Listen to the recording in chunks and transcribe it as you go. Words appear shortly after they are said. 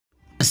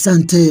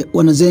Asante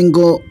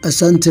wanazengo,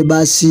 asante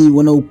basi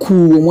wana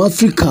ukuu wa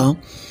Mwafrika.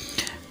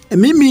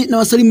 Mimi na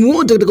wasalimu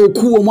wote katika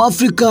ukuu wa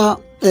Mwafrika,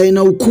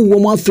 na ukuu wa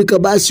Mwafrika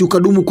basi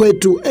ukadumu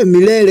kwetu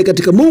milele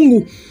katika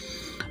Mungu.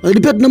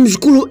 Lakini pia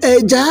tunamshukuru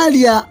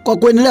Jahalia kwa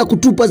kuendelea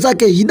kutupa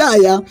zake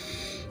hidayah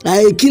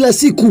kila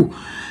siku.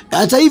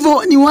 Hata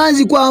hivyo ni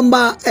wazi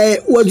kwamba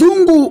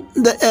wazungu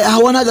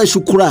hawanaga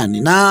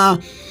shukrani, na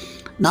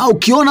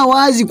ukiona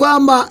wazi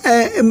kwamba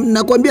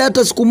nakwambia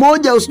hata siku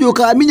moja usije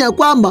ukaamini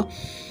kwamba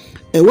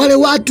wale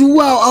watu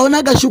wao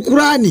hawanaga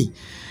shukrani.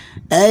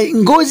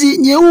 Ngozi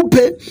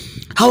nyeupe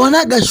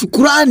hawanaga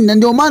shukrani, na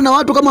ndio maana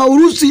watu kama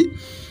Urusi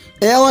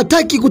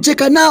hawataki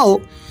kucheka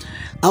nao,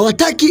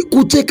 hawataki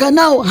kucheka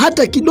nao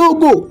hata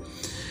kidogo.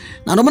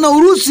 Na ndio maana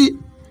Urusi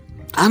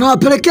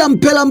anawapelekea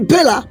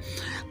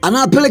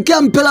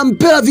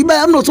mpela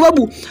vibaya mno,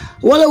 sababu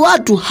wale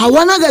watu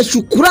hawanaga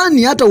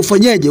shukrani hata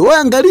ufanyeje. Wewe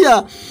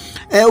angalia,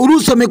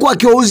 Urusi amekuwa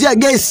akiwauzia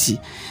gesi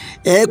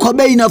kwa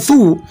bei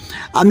nafuu,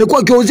 amekuwa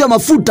akiwauzia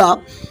mafuta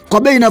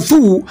kwa bei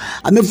nafuu,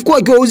 amekuwa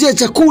akiwauzia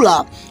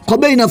chakula kwa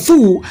bei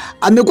nafuu,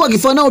 amekuwa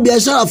akifanya nao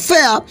biashara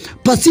fair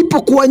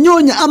pasipo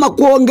kuwanyonya ama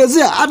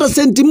kuongezea hata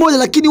senti moja,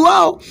 lakini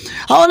wao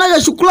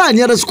hawanaga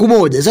shukrani hata siku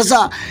moja.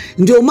 Sasa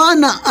ndio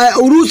maana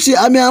Urusi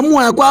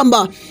ameamua ya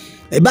kwamba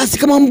basi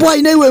kama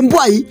mbwai na iwe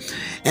mbwai,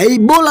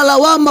 bora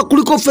lawama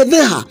kuliko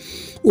fedheha.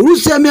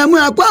 Urusi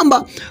ameamua ya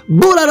kwamba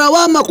bora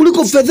lawama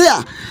kuliko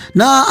fedheha.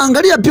 Na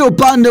angalia pia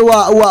upande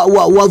wa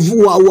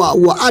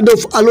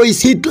Adolf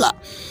Alois Hitler.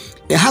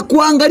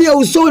 Hakuangalia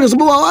usoni,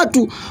 sababu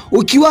watu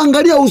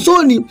ukiwaangalia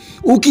usoni,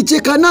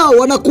 ukicheka nao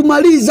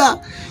wanakumaliza,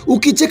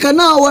 ukicheka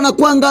nao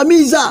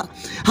wanakuangamiza.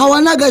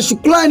 Hawanaga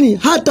shukrani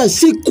hata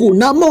siku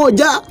na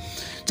moja.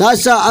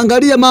 Sasa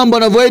angalia mambo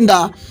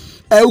yanavyoenda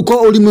uko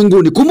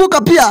ulimwenguni.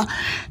 Kumbuka pia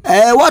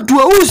watu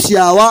weusi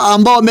hawa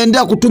ambao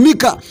wameendelea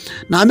kutumika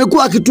na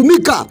amekuwa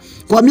akitumika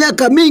kwa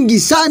miaka mingi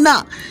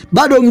sana,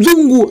 bado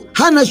mzungu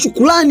hana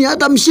shukrani,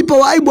 hata mshipa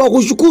wa aibu wa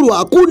kushukuru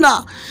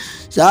hakuna.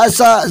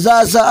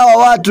 Sasa hawa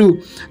watu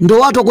ndo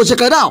watu wa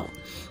kucheka nao,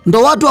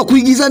 ndo watu wa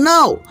kuigiza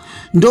nao,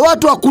 ndo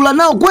watu wa kula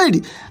nao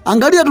kweli.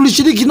 Angalia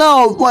tulishiriki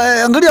nao,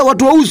 angalia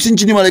watu weusi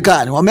nchini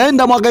Marekani.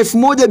 Wameenda mwaka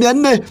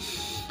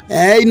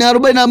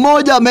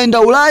 1441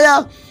 wameenda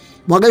Ulaya,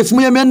 mwaka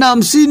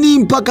 1450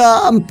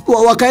 mpaka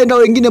wakaenda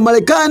wengine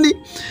Marekani.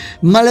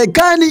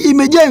 Marekani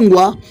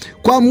imejengwa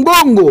kwa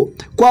mgongo,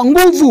 kwa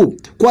nguvu,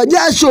 kwa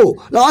jasho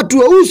la watu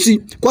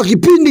weusi kwa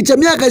kipindi cha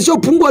miaka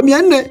isiyopungua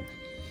 400.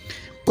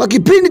 Kwa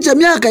kipindi cha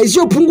miaka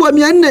isiyopungua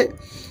 400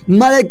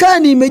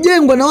 Marekani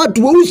imejengwa na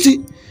watu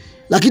weusi,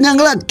 lakini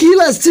angalia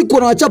kila siku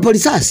wanawachapa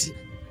risasi.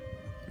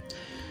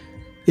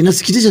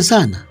 Inasikitisha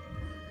sana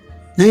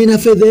na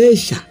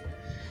inafedhesha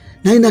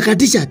na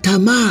inakatisha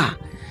tamaa.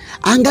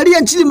 Angalia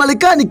nchini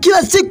Marekani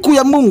kila siku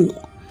ya Mungu,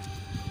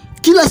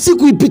 kila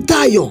siku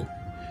ipitayo,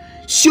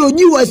 sio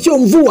jua sio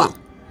mvua,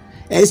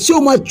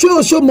 sio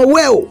machweo sio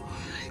maweo,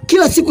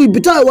 kila siku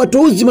ipitayo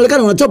watu weusi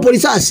Marekani wanachapwa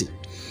risasi.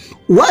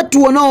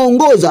 Watu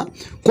wanaoongoza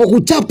kwa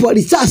kuchapwa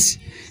risasi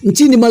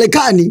nchini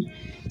Marekani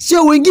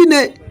sio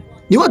wengine,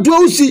 ni watu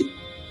weusi.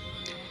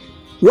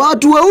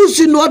 Watu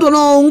weusi ndio watu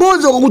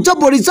wanaoongoza kwa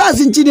kuchapwa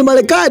risasi nchini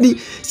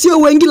Marekani, sio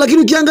wengine.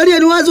 Lakini ukiangalia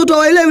ni wazi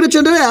utawaelewa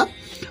kinachoendelea.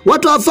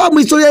 Watu hawafahamu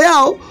historia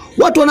yao,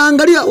 watu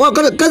wanaangalia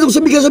kazi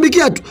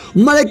kushabikia tu.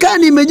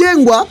 Marekani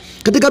imejengwa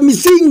katika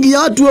misingi ya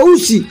watu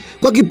weusi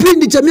kwa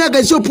kipindi cha miaka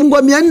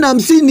isiyopungua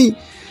 450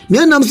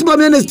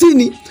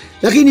 460,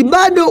 lakini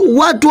bado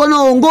watu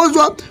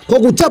wanaoongozwa kwa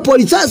kuchapwa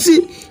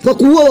risasi, kwa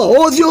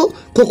kuuawa ovyo,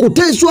 kwa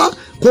kuteswa,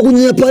 kwa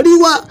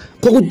kunyanyapaliwa,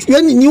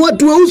 yani ni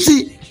watu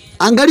weusi.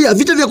 Angalia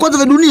vita vya kwanza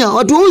vya dunia,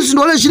 watu weusi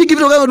ndio walioshiriki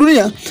vita vya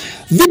dunia.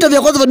 Vita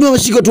vya kwanza vya dunia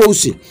wameshiriki watu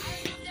weusi.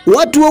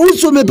 Watu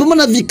weusi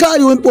wamepambana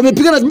vikali,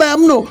 wamepigana vibaya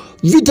mno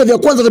vita vya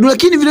kwanza vya dunia.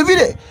 Lakini vile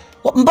vile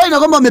mbali na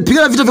kwamba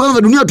wamepigana vita vya kwanza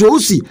vya dunia watu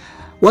weusi,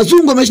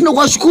 wazungu wameshindwa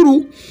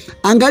kuwashukuru.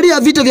 Angalia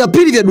vita vya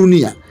pili vya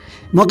dunia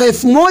mwaka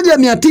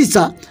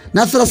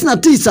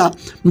 1939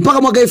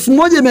 mpaka mwaka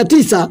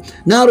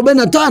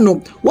 1945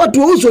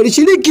 watu weusi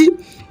walishiriki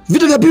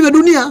vita vya pili vya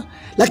dunia.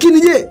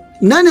 Lakini je,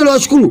 nani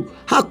aliwashukuru?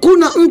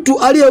 Hakuna mtu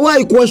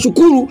aliyewahi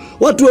kuwashukuru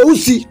watu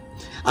weusi.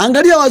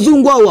 Angalia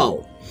wazungu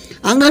wao.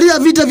 Angalia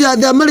vita vya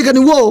the American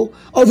War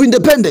of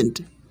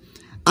Independence.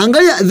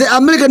 Angalia the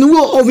American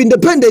War of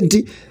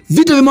Independence,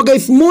 vita vya mwaka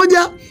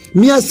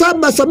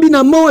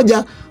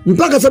 1771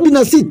 mpaka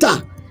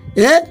 76.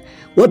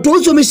 Watu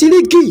wote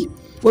wameshiriki,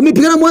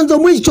 wamepigana mwanzo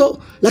mwisho,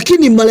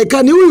 lakini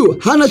Marekani huyu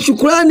hana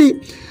shukrani.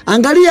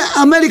 Angalia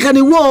American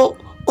War.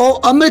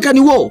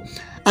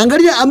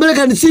 Angalia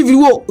American Civil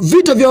War,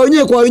 vita vya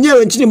wenyewe kwa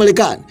wenyewe nchini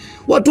Marekani.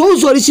 Watu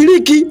weusi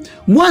walishiriki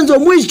mwanzo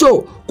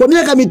mwisho kwa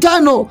miaka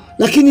 5,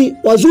 lakini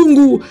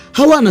wazungu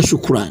hawana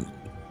shukrani.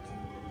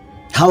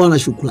 Hawana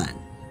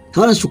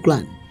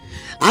shukrani.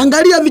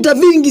 Angalia vita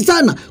vingi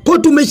sana, kwa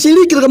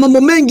tumeshiriki katika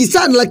mambo mengi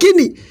sana,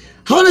 lakini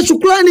hawana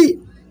shukrani.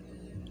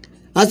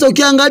 Hasa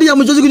ukiangalia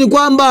mchozi ni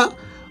kwamba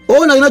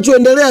ona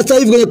kinachoendelea sasa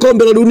hivi kwenye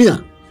kombe la dunia.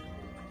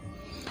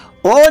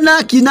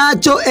 Ona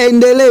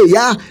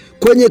kinachoendelea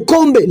kwenye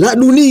kombe la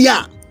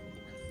dunia.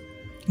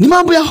 Ni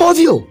mambo ya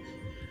hovyo.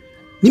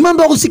 Ni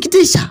mambo ya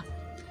kusikitisha.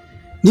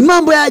 Ni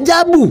mambo ya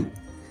ajabu.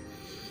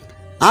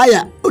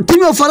 Haya,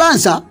 timu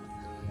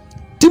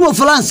ya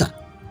Ufaransa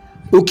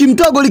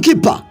ukimtoa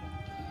golikipa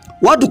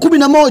watu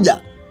 11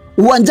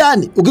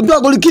 uwanjani, ukimtoa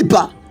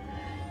golikipa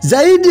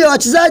zaidi ya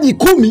wachezaji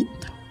 10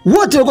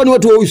 wote walikuwa ni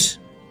watu weusi.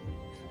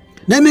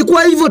 Na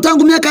imekuwa hivyo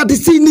tangu miaka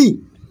 90.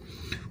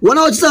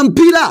 Wanaocheza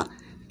mpira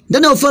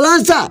ndani ya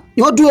Ufaransa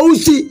ni watu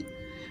weusi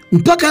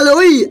mpaka leo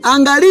hii.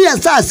 Angalia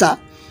sasa,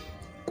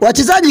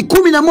 wachezaji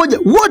 11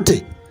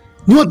 wote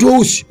ni watu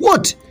weusi.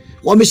 Wote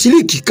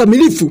wameshiriki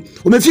kamilifu,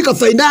 wamefika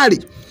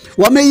fainali,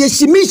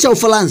 wameiheshimisha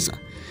Ufaransa,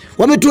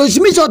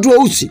 wametuheshimisha watu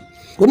weusi,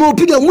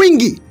 wameupiga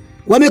mwingi,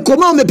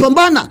 wamekomaa,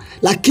 wamepambana.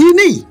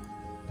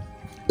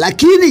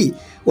 Lakini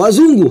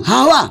wazungu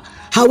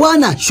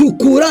hawana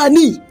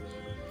shukrani.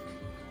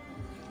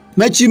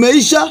 Mechi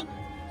imeisha,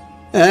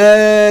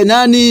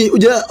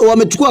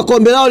 wamechukua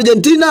kombe lao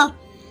Argentina.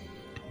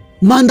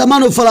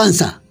 Maandamano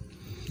Ufaransa,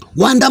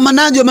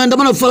 waandamanaji wa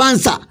maandamano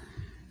Ufaransa,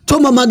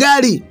 choma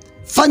magari,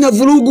 fanya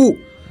vurugu,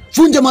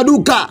 vunja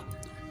maduka.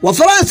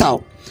 Wafaransa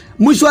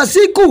mwisho wa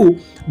siku,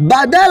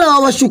 badala wa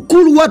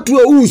washukuru watu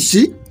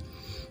weusi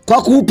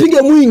kwa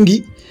kuupiga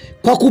mwingi,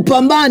 kwa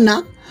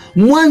kupambana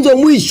mwanzo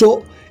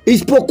mwisho,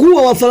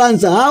 isipokuwa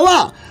Wafaransa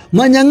hawa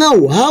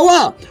manyang'au,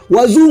 hawa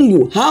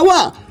wazungu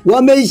hawa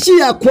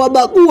wameishia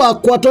kuwabagua,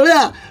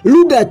 kuwatolea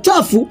lugha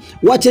chafu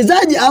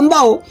wachezaji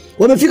ambao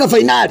wamefika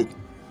fainali.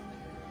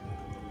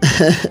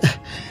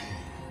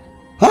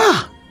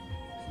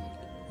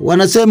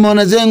 Wanasema,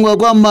 wanazengwa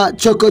kwamba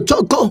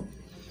choko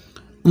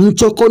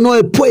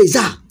mchokonoe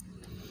pweza.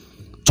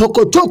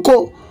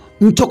 Choko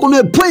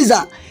mchokonoe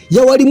pweza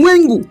ya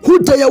walimwengu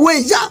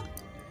hutayaweza.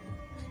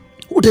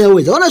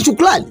 Wana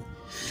shukrani.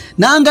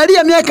 Na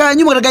angalia miaka ya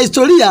nyuma katika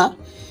historia,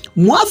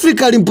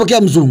 Mwafrika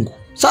alimpokea mzungu.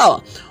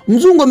 Sawa,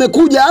 mzungu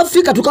amekuja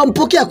Afrika,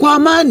 tukampokea kwa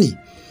amani,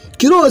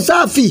 kiroho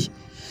safi,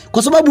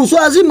 kwa sababu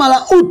swala zima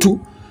la utu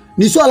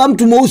ni swala la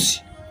mtu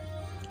mweusi.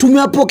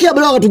 Tumewapokea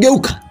bila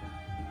wakatugeuka.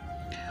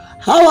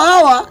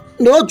 Hawa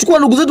ndio wachukua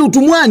ndugu zetu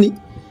utumwani,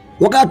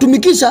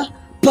 wakatumikisha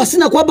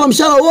pasina kuwapa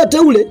mshahara wote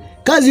ule,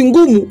 kazi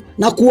ngumu,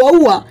 na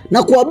kuwaua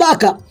na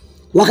kuwabaka,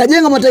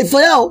 wakajenga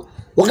mataifa yao,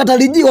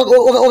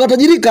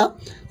 wakatajirika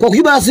kwa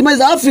kuiba rasilimali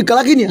za Afrika.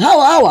 Lakini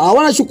hawa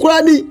hawana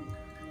shukrani.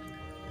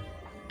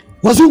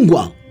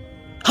 Wazungu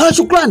hawana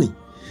shukrani.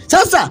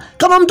 Sasa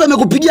kama mtu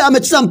amekupigia,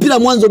 amecheza mpira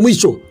mwanzo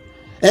mwisho,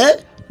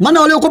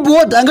 maana wale wakopo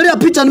wote, angalia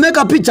picha,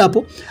 nimeweka picha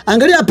hapo.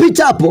 Angalia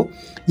picha hapo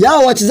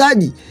yao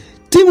wachezaji.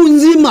 Timu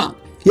nzima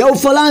ya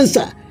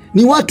Ufaransa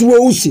ni watu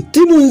weusi,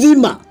 timu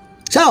nzima.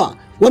 Sawa,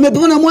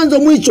 wamepambana mwanzo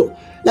mwisho,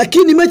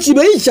 lakini mechi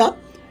imeisha,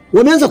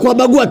 wameanza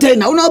kuwabagua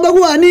tena.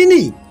 Unawabagua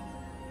nini?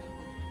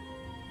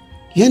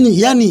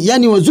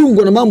 Yani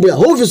wazungu na mambo ya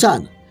hovyo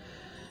sana.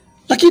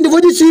 Lakini ndivyo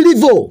jinsi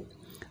ilivyo.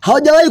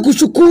 Hawajawahi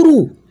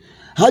kushukuru,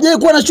 hawajawahi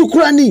kuwa na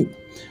shukrani.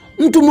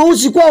 Mtu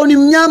mweusi kwao ni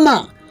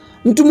mnyama.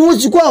 Mtu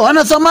mweusi kwao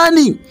hana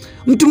thamani.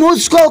 Mtu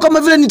mweusi kwao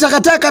kama vile ni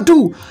takataka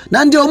tu.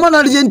 Na ndio maana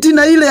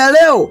Argentina ya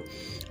leo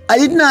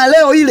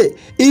ile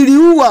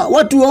iliua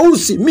watu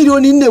weusi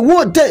milioni 4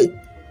 wote.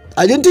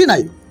 Argentina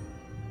hiyo.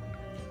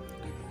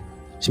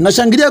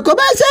 Mnashangilia kwa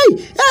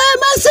Messi.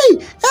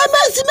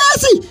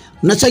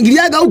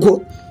 Mnashangiliaga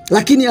huko,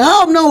 lakini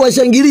hao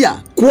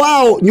mnaowashangilia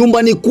kwao,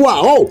 nyumbani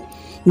kwao,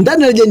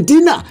 ndani ya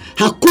Argentina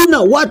hakuna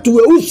watu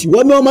weusi,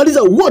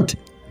 wamewamaliza wote.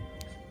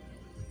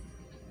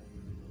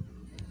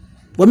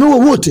 Wameua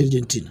wote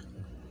Argentina.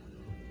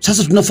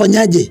 Sasa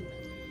tunafanyaje?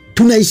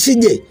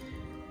 Tunaishije?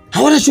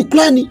 Hawana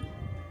shukrani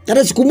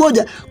hata siku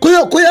moja. Kwa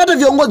hiyo hata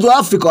viongozi wa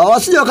Afrika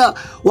wasije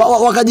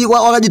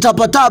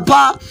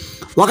wakajitapatapa,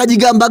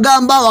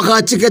 wakajigamba,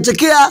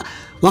 wakachekechekea,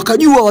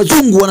 wakajua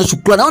wazungu wana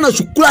shukrani. Hawana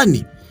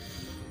shukrani.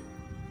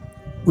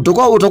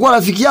 Utakuwa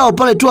rafiki yao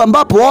pale tu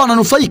ambapo wao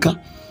wananufaika.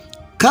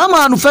 Kama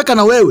wananufaika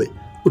na wewe,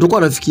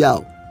 utakuwa rafiki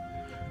yao.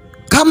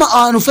 Kama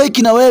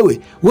hawanufaiki na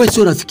wewe, wewe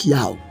sio rafiki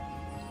yao.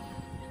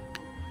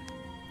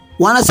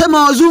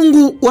 Wanasema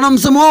wazungu, wana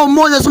msemo wao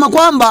mmoja, anasema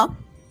kwamba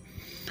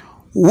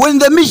when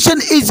the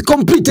mission is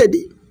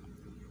completed,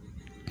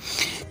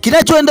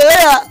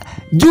 kinachoendelea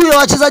juu ya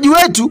wachezaji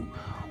wetu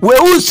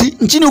weusi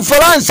nchini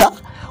Ufaransa,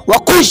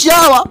 wakushi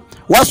hawa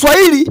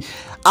Waswahili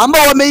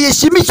ambao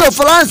wameiheshimisha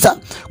Ufaransa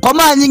kwa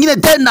mara nyingine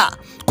tena,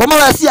 kwa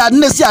mara si ya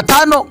 4 si ya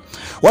 5,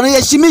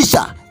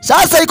 wanaiheshimisha.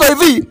 Sasa iko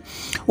hivi,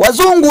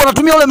 wazungu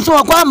wanatumia ule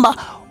msemo kwamba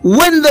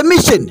when the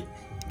mission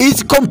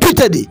is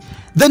completed,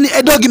 then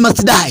a dog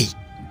must die.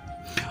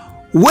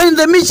 When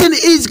the mission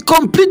is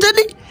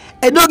completed,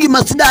 a dog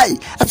must die.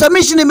 Asa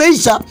mission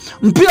imeisha,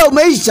 mpira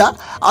umeisha,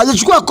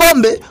 hawajachukua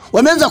kombe,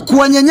 wameanza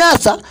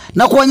kuwanyanyasa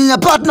na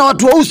kuwanyanyapaa na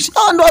watu weusi.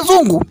 Hawa ndio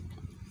wazungu.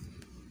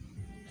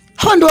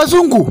 Hawa ndio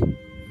wazungu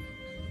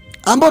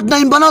ambao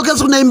tunaimba nao, kesa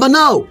tunaimba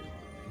nao.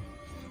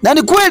 Na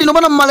ni kweli, ndio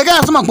maana Marekani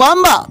anasema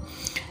kwamba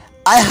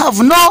I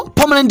have no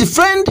permanent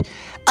friend,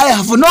 I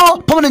have no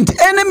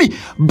permanent enemy,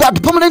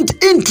 but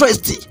permanent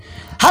interest.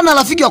 Hana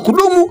rafiki wa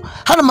kudumu,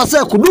 hana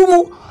maslahi ya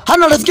kudumu,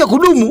 hana rafiki ya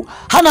kudumu,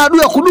 hana adui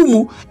ya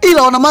kudumu,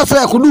 ila wana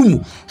maslahi ya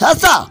kudumu.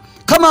 Sasa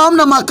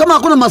Kama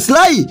hakuna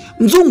maslahi,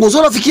 mzungu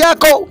sio rafiki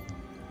yako.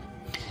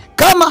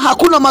 Kama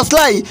hakuna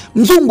maslahi,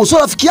 mzungu sio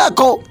rafiki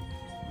yako.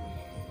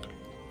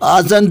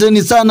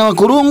 Asanteni sana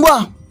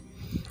Wakurungwa.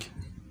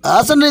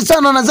 Asanteni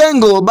sana na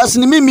Zengo. Basi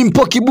ni mimi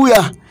Mpoki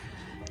Buya.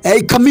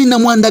 Kamina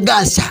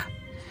Mwandagasa.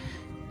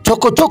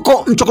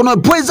 Toko mchokono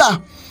pweza.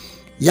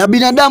 Ya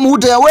binadamu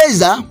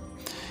hutayaweza.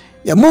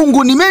 Ya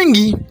Mungu ni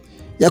mengi.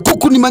 Ya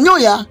kuku ni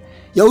manyoya.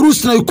 Ya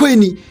Urusi na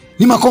Ukraine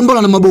ni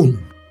makombola na mabomu.